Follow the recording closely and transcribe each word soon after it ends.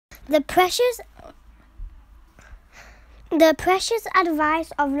The precious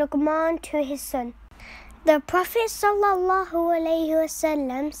advice of Luqman to his son. The Prophet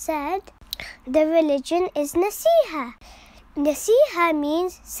ﷺ said, the religion is nasiha. Nasiha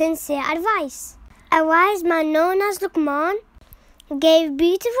means sincere advice. A wise man known as Luqman gave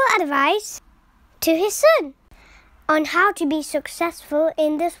beautiful advice to his son on how to be successful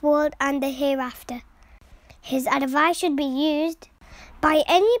in this world and the hereafter. His advice should be used by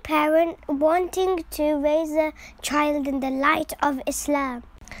any parent wanting to raise a child in the light of Islam.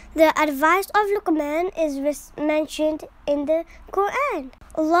 The advice of Luqman is mentioned in the Quran.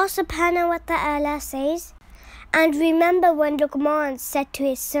 Allah subhanahu wa ta'ala says, and remember when Luqman said to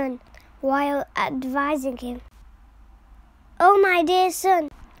his son while advising him, O my dear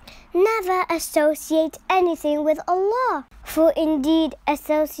son, never associate anything with Allah, for indeed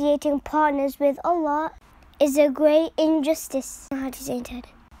associating partners with Allah is a great injustice.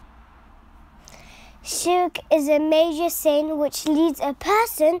 Shirk is a major sin which leads a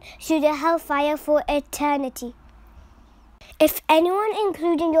person to the hellfire for eternity. If anyone,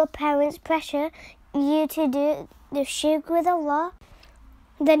 including your parents, pressure you to do the shirk with Allah,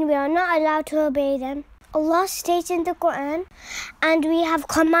 then we are not allowed to obey them. Allah states in the Quran, and we have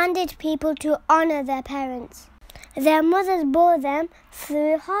commanded people to honor their parents. Their mothers bore them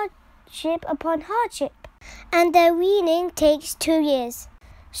through hardship upon hardship, and their weaning takes 2 years.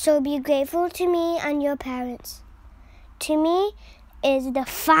 So be grateful to me and your parents. To me is the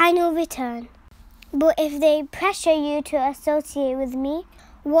final return. But if they pressure you to associate with me,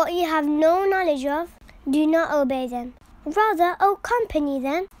 what you have no knowledge of, do not obey them. Rather, accompany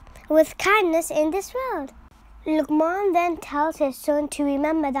them with kindness in this world. Luqman then tells his son to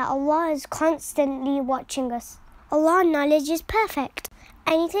remember that Allah is constantly watching us. Allah's knowledge is perfect.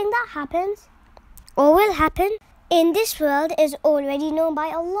 Anything that happens or will happen in this world is already known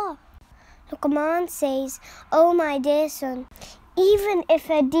by Allah. Luqman says, O my dear son, even if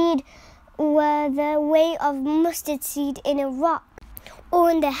a deed were the weight of mustard seed in a rock, or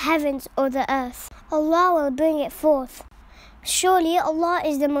in the heavens or the earth, Allah will bring it forth. Surely Allah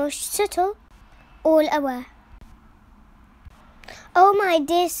is the most subtle, all aware. O my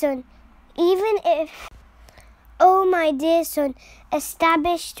dear son,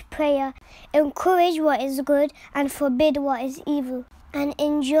 establish prayer, encourage what is good and forbid what is evil, and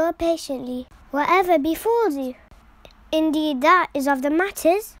endure patiently whatever befalls you. Indeed, that is of the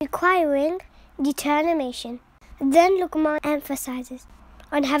matters requiring determination. Then Luqman emphasizes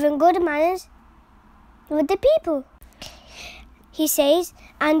on having good manners with the people. He says,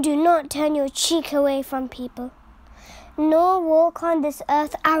 and do not turn your cheek away from people, nor walk on this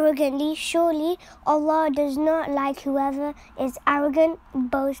earth arrogantly. Surely Allah does not like whoever is arrogant,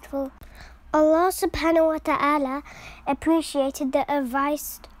 boastful. Allah subhanahu wa ta'ala appreciated the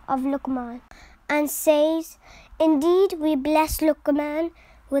advice of Luqman and says, indeed we bless Luqman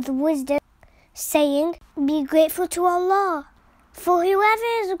with wisdom, saying, be grateful to Allah, for whoever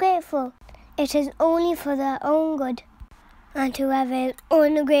is grateful, it is only for their own good, and whoever is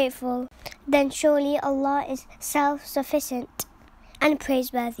ungrateful, then surely Allah is self-sufficient and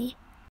praiseworthy.